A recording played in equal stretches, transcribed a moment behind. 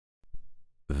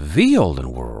The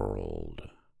Olden World,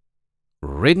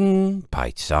 written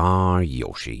by Czar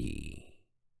Yoshi.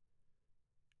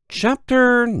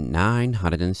 Chapter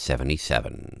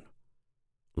 977,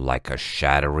 Like a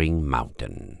Shattering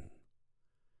Mountain.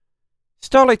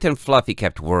 Starlight and Fluffy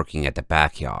kept working at the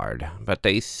backyard, but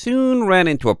they soon ran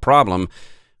into a problem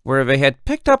where they had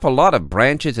picked up a lot of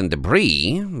branches and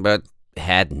debris, but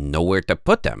had nowhere to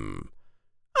put them.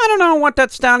 "I don't know what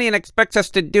that stallion expects us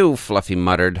to do," Fluffy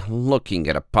muttered, looking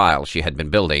at a pile she had been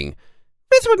building.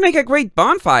 "This would make a great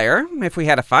bonfire, if we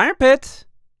had a fire pit."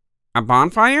 "A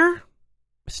bonfire?"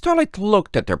 Starlight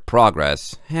looked at their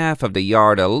progress, half of the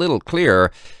yard a little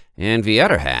clearer, and the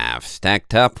other half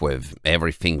stacked up with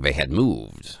everything they had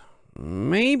moved.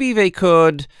 Maybe they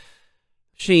could...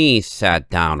 She sat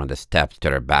down on the steps to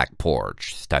their back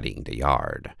porch, studying the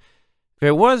yard.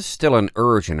 There was still an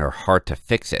urge in her heart to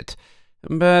fix it,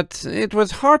 but it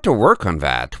was hard to work on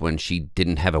that when she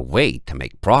didn't have a way to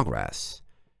make progress.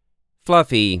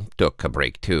 Fluffy took a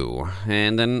break too,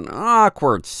 and an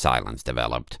awkward silence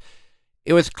developed.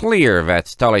 It was clear that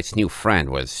Starlight's new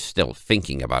friend was still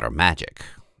thinking about her magic.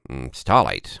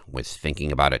 Starlight was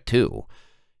thinking about it too.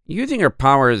 Using her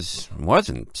powers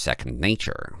wasn't second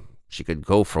nature. She could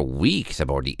go for weeks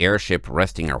aboard the airship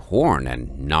resting her horn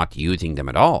and not using them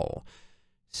at all.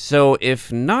 So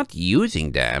if not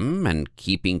using them and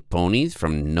keeping ponies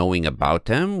from knowing about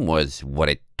them was what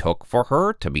it took for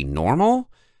her to be normal?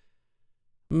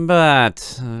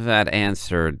 But that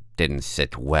answer didn't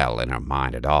sit well in her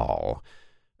mind at all.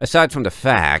 Aside from the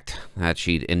fact that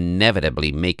she'd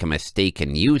inevitably make a mistake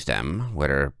and use them,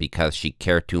 whether because she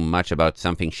cared too much about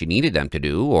something she needed them to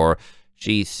do, or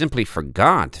she simply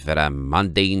forgot that a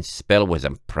mundane spell was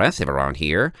impressive around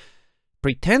here,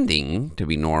 pretending to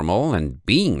be normal and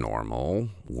being normal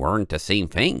weren't the same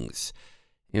things.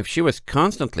 If she was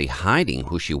constantly hiding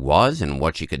who she was and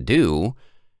what she could do,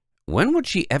 when would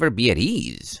she ever be at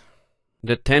ease?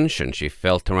 The tension she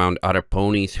felt around other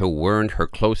ponies who weren't her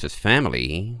closest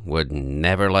family would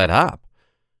never let up.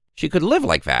 She could live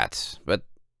like that, but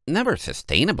never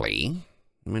sustainably.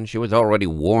 When she was already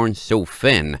worn so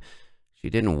thin,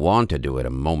 she didn't want to do it a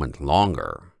moment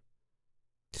longer.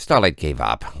 Starlight gave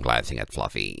up, glancing at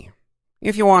Fluffy.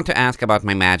 "If you want to ask about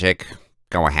my magic,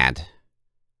 go ahead."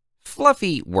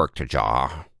 Fluffy worked her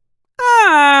jaw.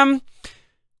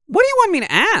 What do you want me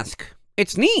to ask?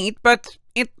 It's neat, but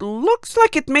it looks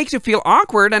like it makes you feel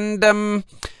awkward and,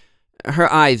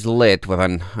 Her eyes lit with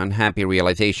an unhappy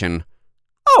realization.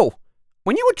 "Oh,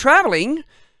 when you were traveling,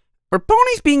 were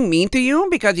ponies being mean to you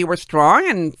because you were strong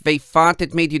and they thought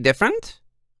it made you different?"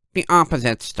 "The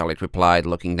opposite," Starlight replied,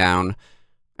 looking down.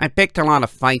 "I picked a lot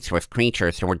of fights with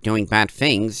creatures who were doing bad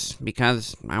things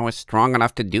because I was strong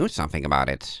enough to do something about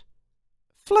it."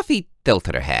 Fluffy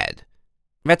tilted her head.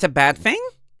 "That's a bad thing?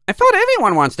 I thought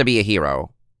everyone wants to be a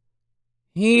hero."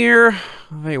 Here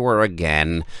they were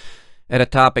again, at a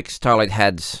topic Starlight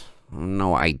had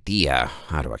no idea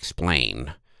how to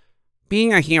explain.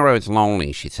 "Being a hero is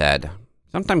lonely," she said.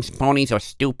 "Sometimes ponies are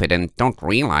stupid and don't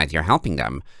realize you're helping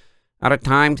them. Other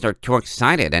times they're too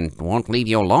excited and won't leave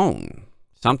you alone.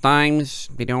 Sometimes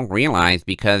they don't realize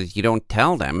because you don't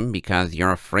tell them because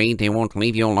you're afraid they won't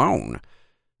leave you alone.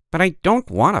 But I don't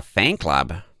want a fan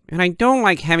club, and I don't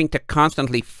like having to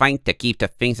constantly fight to keep the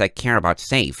things I care about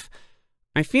safe.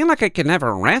 I feel like I can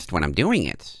never rest when I'm doing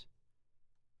it."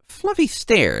 Fluffy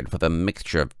stared with a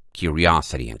mixture of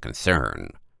curiosity and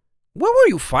concern. "What were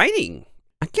you fighting?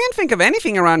 I can't think of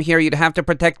anything around here you'd have to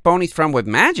protect ponies from with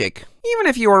magic, even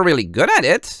if you were really good at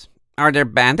it. Are there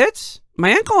bandits?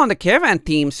 My uncle on the caravan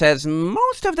team says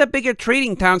most of the bigger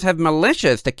trading towns have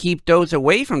militias to keep those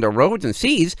away from the roads and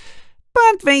seas,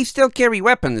 but they still carry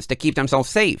weapons to keep themselves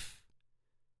safe."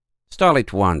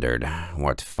 Starlight wondered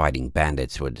what fighting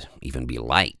bandits would even be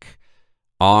like.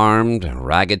 Armed,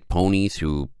 ragged ponies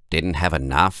who didn't have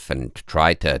enough and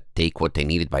tried to take what they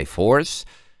needed by force,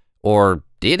 or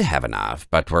did have enough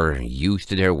but were used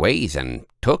to their ways and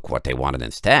took what they wanted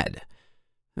instead.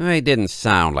 They didn't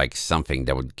sound like something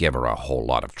that would give her a whole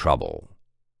lot of trouble.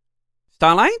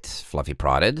 "Starlight?" Fluffy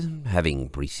prodded, having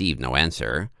received no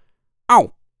answer.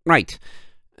 "Oh, right."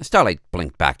 Starlight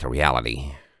blinked back to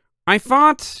reality. "I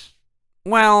thought...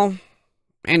 well,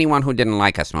 anyone who didn't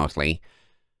like us mostly."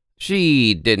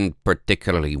 She didn't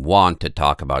particularly want to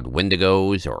talk about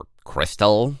Wendigos or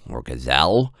Crystal or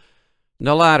Gazelle.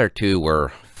 The latter two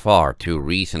were far too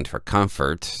recent for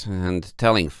comfort, and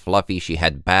telling Fluffy she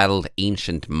had battled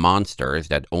ancient monsters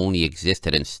that only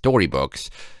existed in storybooks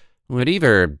would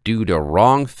either do the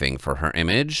wrong thing for her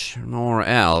image, or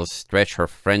else stretch her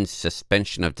friend's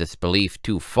suspension of disbelief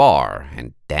too far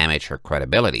and damage her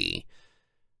credibility.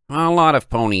 A lot of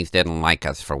ponies didn't like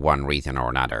us for one reason or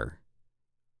another.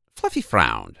 Fluffy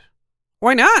frowned.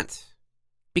 Why not?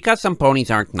 Because some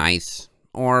ponies aren't nice,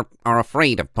 or are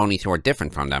afraid of ponies who are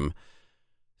different from them.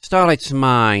 Starlight's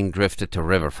mind drifted to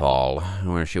Riverfall,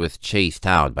 where she was chased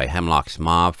out by Hemlock's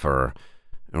mob for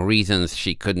reasons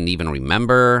she couldn't even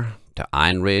remember, to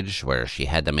Ironridge, where she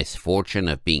had the misfortune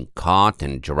of being caught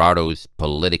in Gerardo's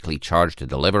politically charged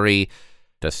delivery,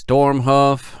 to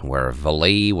Stormhoof, where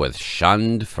Valet was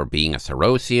shunned for being a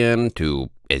Cerosian, to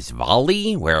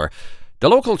Isvaldi, where the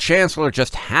local chancellor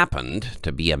just happened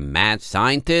to be a mad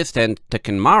scientist, and to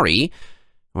Kinmari,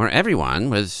 where everyone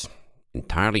was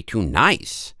entirely too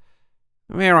nice.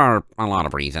 There are a lot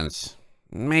of reasons.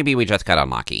 Maybe we just got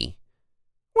unlucky.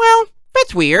 Well,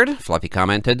 that's weird, Fluffy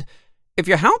commented. If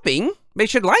you're helping, they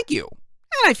should like you.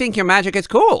 And I think your magic is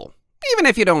cool, even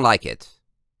if you don't like it.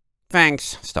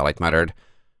 Thanks, Starlight muttered.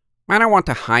 I don't want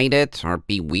to hide it, or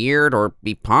be weird, or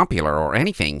be popular, or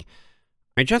anything.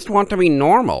 I just want to be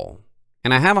normal.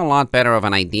 And I have a lot better of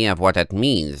an idea of what that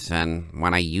means than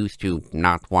when I used to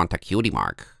not want a cutie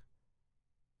mark.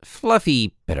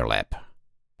 Fluffy bit her lip.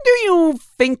 Do you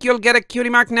think you'll get a cutie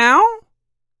mark now?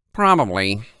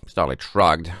 Probably, Starlight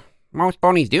shrugged. Most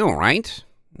ponies do, right?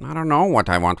 I don't know what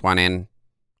I want one in.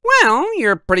 Well,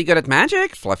 you're pretty good at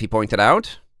magic, Fluffy pointed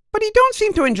out. But you don't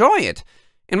seem to enjoy it.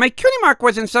 And my cutie mark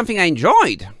wasn't something I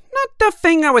enjoyed. Not the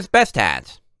thing I was best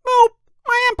at. Well,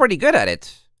 I am pretty good at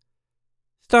it.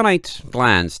 Starlight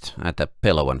glanced at the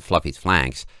pillow on Fluffy's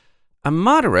flanks. A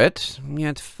moderate,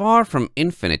 yet far from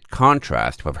infinite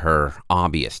contrast with her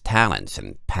obvious talents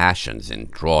and passions in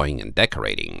drawing and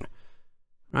decorating.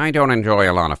 I don't enjoy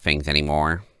a lot of things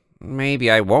anymore. Maybe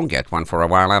I won't get one for a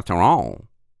while after all.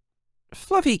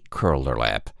 Fluffy curled her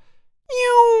lip.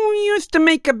 You used to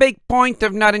make a big point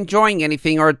of not enjoying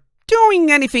anything or doing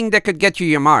anything that could get you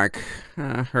your mark.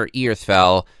 Her ears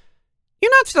fell.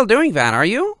 You're not still doing that, are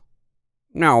you?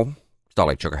 No,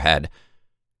 Starlight shook her head.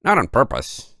 Not on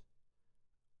purpose.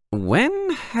 When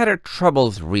had her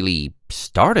troubles really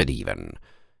started, even?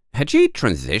 Had she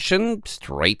transitioned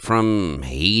straight from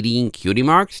hating cutie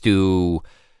marks to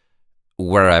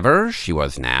wherever she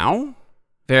was now?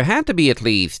 There had to be at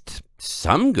least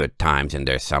some good times in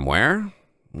there somewhere.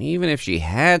 Even if she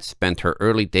had spent her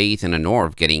early days in the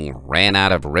north getting ran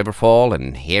out of Riverfall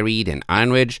and harried in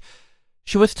Ironridge,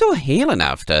 she was still hale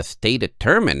enough to stay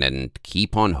determined and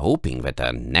keep on hoping that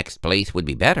the next place would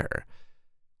be better.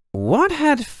 What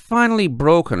had finally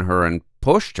broken her and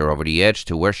pushed her over the edge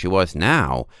to where she was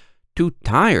now, too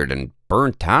tired and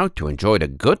burnt out to enjoy the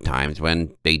good times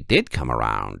when they did come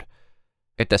around?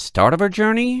 At the start of her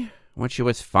journey, what she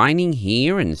was finding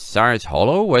here in Sire's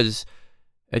Hollow was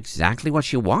exactly what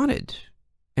she wanted.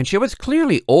 And she was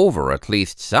clearly over at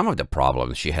least some of the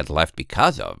problems she had left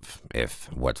because of,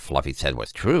 if what Fluffy said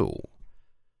was true.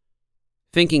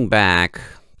 Thinking back,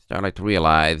 Starlight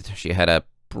realized she had a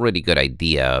pretty good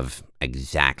idea of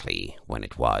exactly when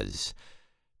it was.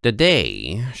 The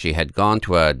day she had gone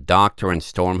to a doctor in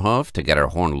Stormhoof to get her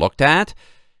horn looked at,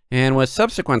 and was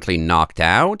subsequently knocked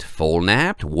out,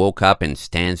 full-napped, woke up in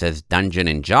Stanza's dungeon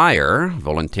in Gyre,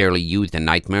 voluntarily used the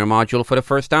nightmare module for the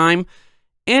first time,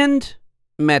 and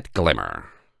met Glimmer.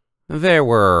 There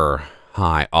were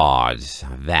high odds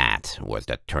that was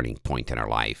the turning point in her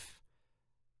life.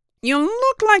 You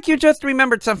look like you just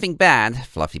remembered something bad,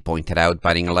 Fluffy pointed out,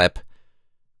 biting a lip.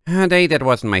 A day that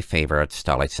wasn't my favorite,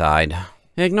 Starlight sighed,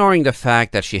 ignoring the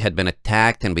fact that she had been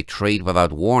attacked and betrayed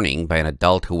without warning by an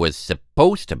adult who was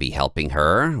supposed to be helping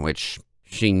her, which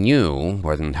she knew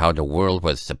wasn't how the world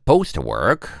was supposed to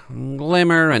work.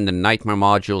 Glimmer and the nightmare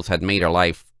modules had made her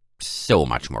life so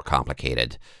much more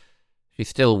complicated. She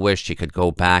still wished she could go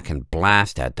back and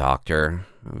blast that doctor,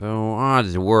 though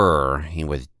odds were he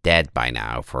was dead by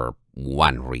now for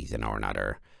one reason or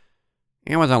another.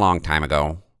 It was a long time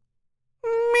ago.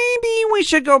 Maybe we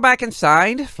should go back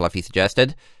inside, Fluffy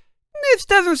suggested. This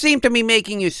doesn't seem to be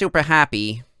making you super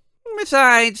happy.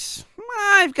 Besides,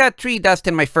 I've got tree dust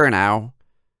in my fur now.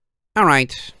 All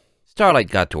right. Starlight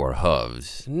got to her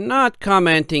hooves, not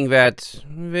commenting that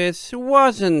this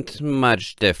wasn't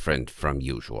much different from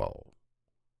usual.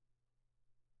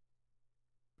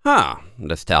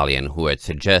 The stallion who had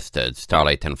suggested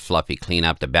Starlight and Fluffy clean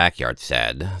up the backyard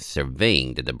said,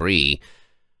 surveying the debris.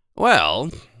 Well,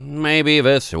 maybe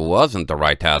this wasn't the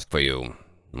right task for you.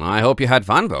 I hope you had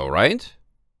fun though, right?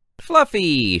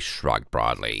 Fluffy shrugged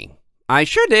broadly. I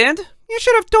sure did. You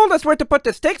should have told us where to put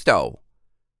the sticks though.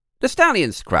 The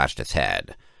stallion scratched his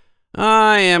head.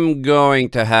 I am going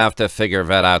to have to figure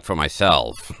that out for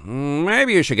myself.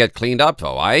 Maybe you should get cleaned up,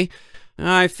 though, I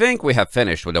think we have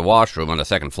finished with the washroom on the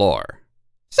second floor.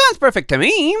 Sounds perfect to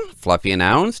me, Fluffy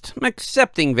announced,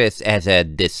 accepting this as a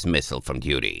dismissal from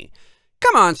duty.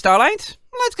 Come on, Starlight.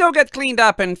 Let's go get cleaned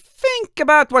up and think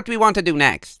about what we want to do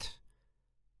next.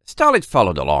 Starlight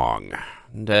followed along.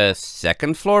 The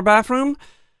second floor bathroom?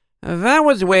 That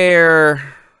was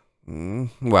where...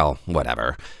 well,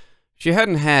 whatever. She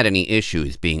hadn't had any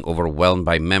issues being overwhelmed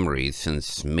by memories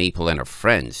since Maple and her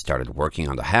friends started working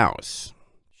on the house.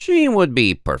 She would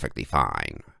be perfectly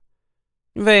fine.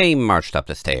 They marched up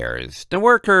the stairs, the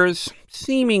workers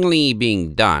seemingly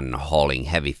being done hauling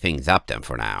heavy things up them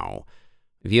for now.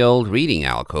 The old reading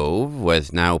alcove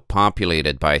was now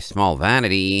populated by a small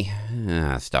vanity.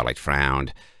 Starlight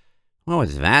frowned. What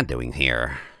was that doing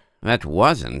here? That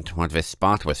wasn't what this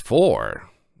spot was for.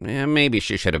 Maybe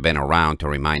she should have been around to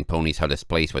remind ponies how this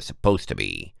place was supposed to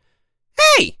be.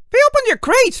 Hey! They opened your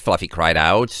crates! Fluffy cried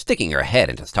out, sticking her head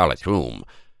into Starlight's room.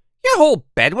 Your whole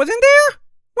bed was in there?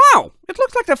 Wow! It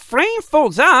looks like the frame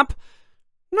folds up.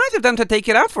 Nice of them to take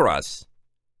it out for us.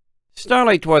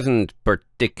 Starlight wasn't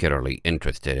particularly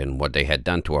interested in what they had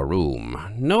done to her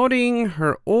room, noting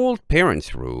her old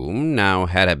parents' room now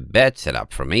had a bed set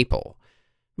up for Maple.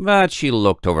 But she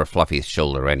looked over Fluffy's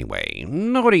shoulder anyway,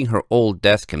 noting her old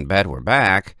desk and bed were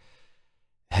back.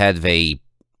 Had they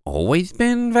always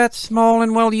been that small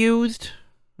and well used?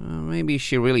 Maybe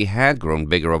she really had grown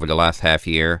bigger over the last half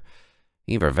year.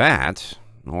 Either that,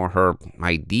 or her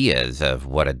ideas of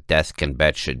what a desk and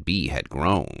bed should be had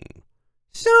grown.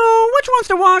 So, which one's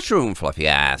the washroom? Fluffy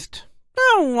asked.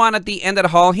 The one at the end of the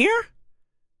hall here?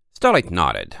 Starlight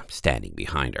nodded, standing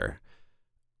behind her.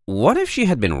 What if she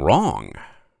had been wrong?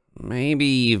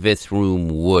 Maybe this room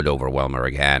would overwhelm her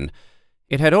again.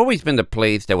 It had always been the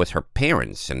place that was her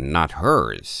parents' and not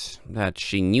hers, that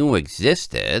she knew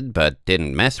existed but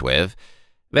didn't mess with,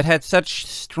 that had such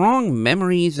strong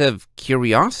memories of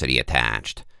curiosity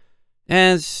attached.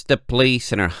 As the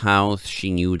place in her house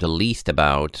she knew the least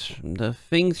about, the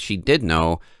things she did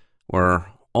know were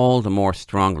all the more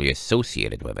strongly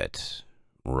associated with it.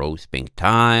 Rose pink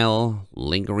tile,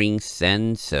 lingering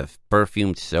scents of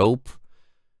perfumed soap.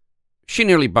 She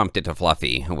nearly bumped into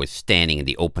Fluffy, who was standing in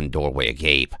the open doorway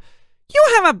agape. You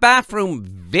have a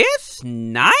bathroom this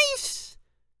nice?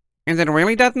 Is it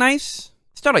really that nice?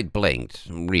 Starlight blinked,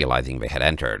 realizing they had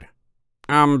entered.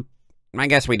 I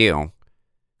guess we do.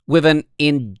 With an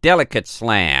indelicate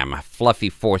slam, Fluffy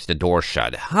forced the door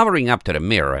shut, hovering up to the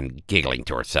mirror and giggling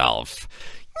to herself.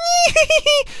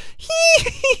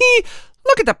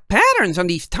 Look at the patterns on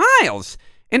these tiles,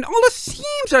 and all the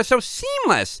seams are so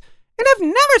seamless. And I've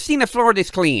never seen a floor this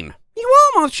clean. You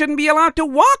almost shouldn't be allowed to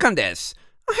walk on this.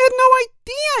 I had no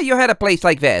idea you had a place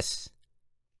like this.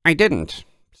 I didn't,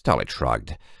 Starlight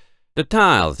shrugged. The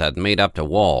tiles that made up the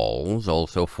walls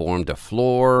also formed the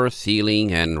floor,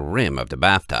 ceiling, and rim of the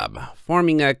bathtub,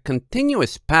 forming a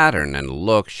continuous pattern and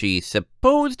look she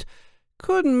supposed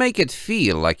could make it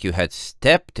feel like you had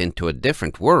stepped into a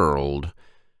different world.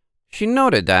 She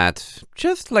noted that,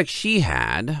 just like she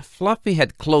had, Fluffy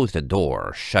had closed the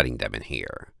door, shutting them in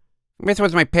here. This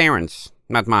was my parents',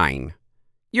 not mine.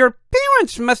 Your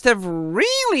parents must have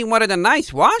really wanted a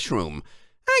nice washroom.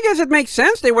 I guess it makes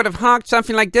sense they would have hogged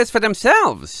something like this for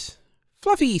themselves.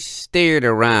 Fluffy stared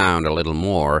around a little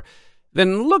more,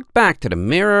 then looked back to the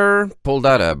mirror, pulled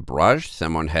out a brush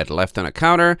someone had left on a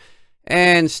counter,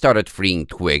 and started freeing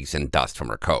twigs and dust from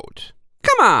her coat.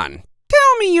 Come on!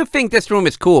 Tell me you think this room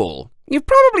is cool. You've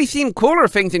probably seen cooler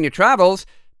things in your travels,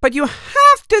 but you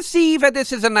have to see that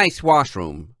this is a nice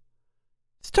washroom.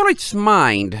 Starlight's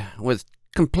mind was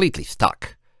completely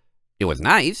stuck. It was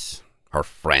nice. Her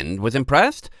friend was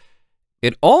impressed.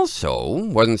 It also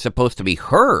wasn't supposed to be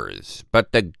hers,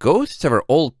 but the ghosts of her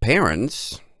old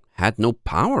parents had no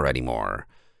power anymore.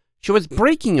 She was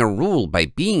breaking a rule by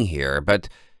being here, but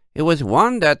it was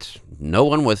one that no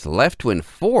one was left to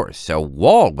enforce, a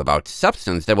wall without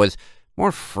substance that was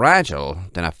more fragile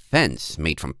than a fence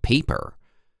made from paper.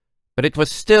 But it was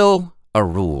still a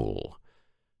rule.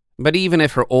 But even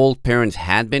if her old parents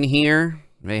had been here,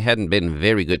 they hadn't been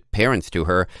very good parents to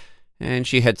her, and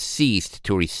she had ceased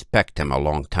to respect them a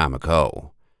long time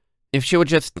ago. If she would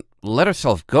just let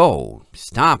herself go,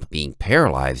 stop being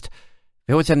paralyzed,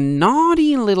 there was a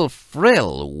naughty little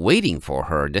thrill waiting for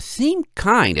her, the same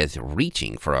kind as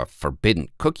reaching for a forbidden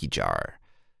cookie jar.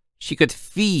 She could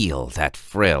feel that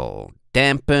thrill,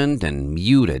 dampened and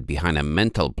muted behind a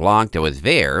mental block that was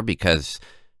there because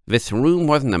this room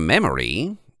wasn't a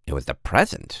memory, it was the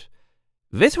present.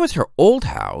 This was her old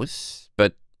house,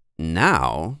 but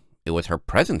now it was her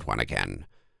present one again.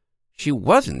 She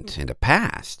wasn't in the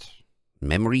past.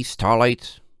 Memory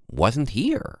Starlight wasn't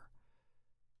here.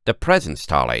 The present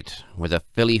Starlight was a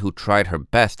filly who tried her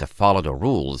best to follow the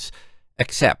rules,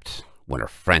 except when her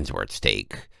friends were at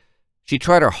stake. She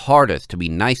tried her hardest to be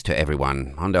nice to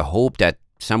everyone on the hope that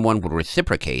someone would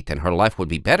reciprocate and her life would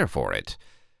be better for it.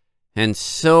 And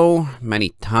so many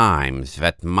times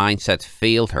that mindset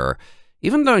failed her,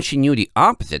 even though she knew the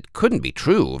opposite couldn't be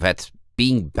true, that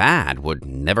being bad would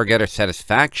never get her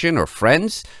satisfaction or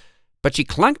friends, but she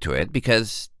clung to it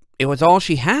because it was all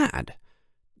she had.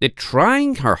 Did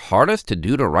trying her hardest to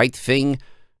do the right thing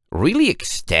really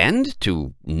extend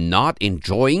to not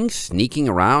enjoying sneaking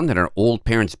around in her old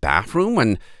parents' bathroom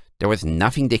when there was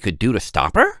nothing they could do to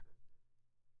stop her?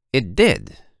 It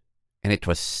did, and it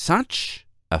was such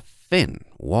a thin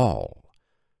wall.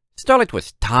 Starlight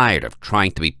was tired of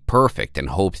trying to be perfect in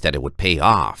hopes that it would pay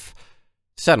off.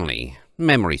 Suddenly,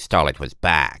 Memory Starlight was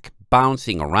back,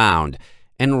 bouncing around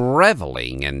and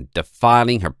reveling in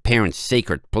defiling her parents'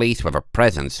 sacred place with her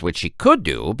presence, which she could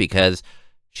do because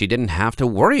she didn't have to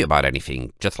worry about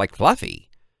anything, just like Fluffy.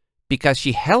 Because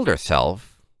she held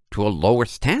herself to a lower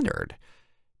standard.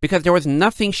 Because there was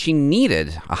nothing she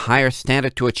needed a higher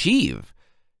standard to achieve.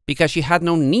 Because she had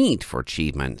no need for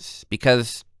achievements.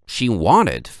 Because she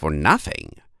wanted for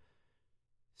nothing.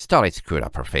 Starlight screwed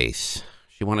up her face.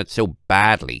 She wanted so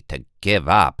badly to give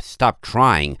up, stop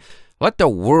trying, let the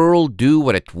world do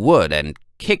what it would, and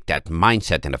kick that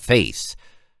mindset in the face.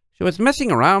 She was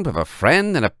messing around with a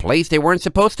friend in a place they weren't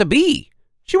supposed to be.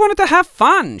 She wanted to have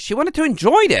fun. She wanted to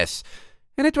enjoy this.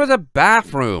 And it was a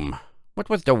bathroom. What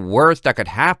was the worst that could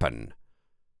happen?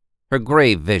 Her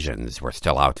grave visions were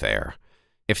still out there.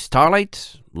 If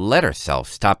Starlight let herself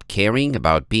stop caring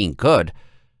about being good,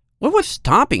 what was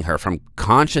stopping her from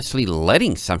consciously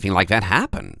letting something like that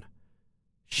happen?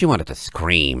 She wanted to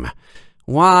scream.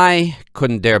 Why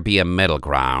couldn't there be a middle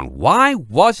ground? Why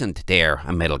wasn't there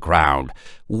a middle ground?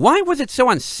 Why was it so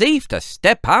unsafe to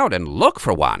step out and look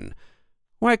for one?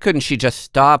 Why couldn't she just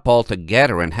stop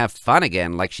altogether and have fun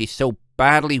again like she so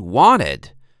badly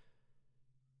wanted?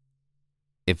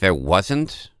 If there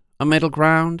wasn't a middle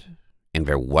ground, and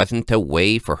there wasn't a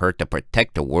way for her to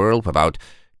protect the world without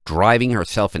driving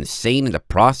herself insane in the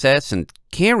process and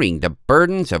carrying the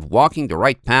burdens of walking the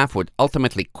right path would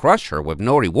ultimately crush her with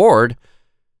no reward,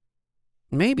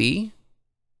 maybe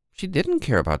she didn't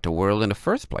care about the world in the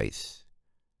first place.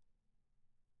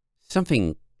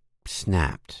 Something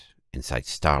snapped inside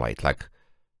Starlight like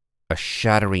a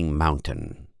shattering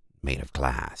mountain made of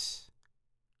glass.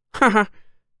 Haha,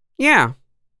 yeah,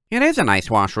 it is a nice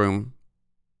washroom.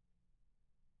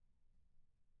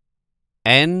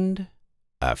 End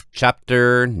of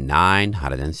chapter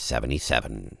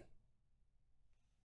 977.